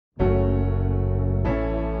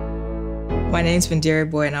My name's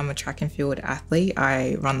Bendere Oboya and I'm a track and field athlete.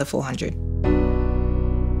 I run the 400.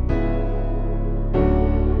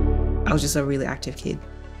 I was just a really active kid.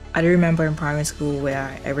 I do remember in primary school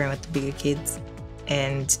where I ran with the bigger kids,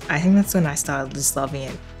 and I think that's when I started just loving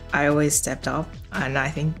it. I always stepped up, and I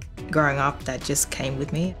think growing up that just came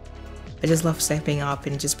with me. I just love stepping up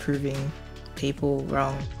and just proving people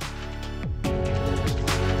wrong.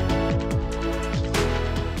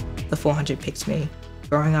 The 400 picked me.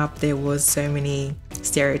 Growing up, there was so many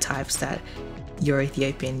stereotypes that you're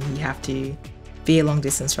Ethiopian, you have to be a long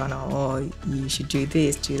distance runner, or you should do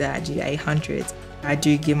this, do that, do 800s. I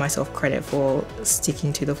do give myself credit for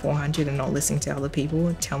sticking to the 400 and not listening to other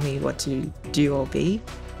people tell me what to do or be.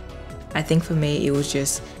 I think for me, it was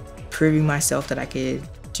just proving myself that I could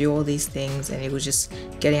do all these things, and it was just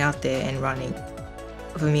getting out there and running.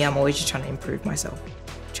 For me, I'm always just trying to improve myself,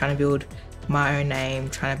 trying to build my own name,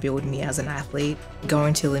 trying to build me as an athlete.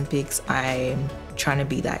 Going to Olympics, I'm trying to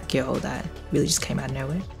be that girl that really just came out of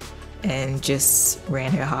nowhere and just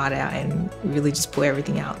ran her heart out and really just put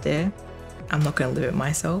everything out there. I'm not going to limit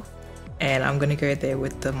myself, and I'm going to go there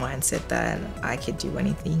with the mindset that I could do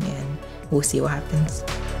anything, and we'll see what happens.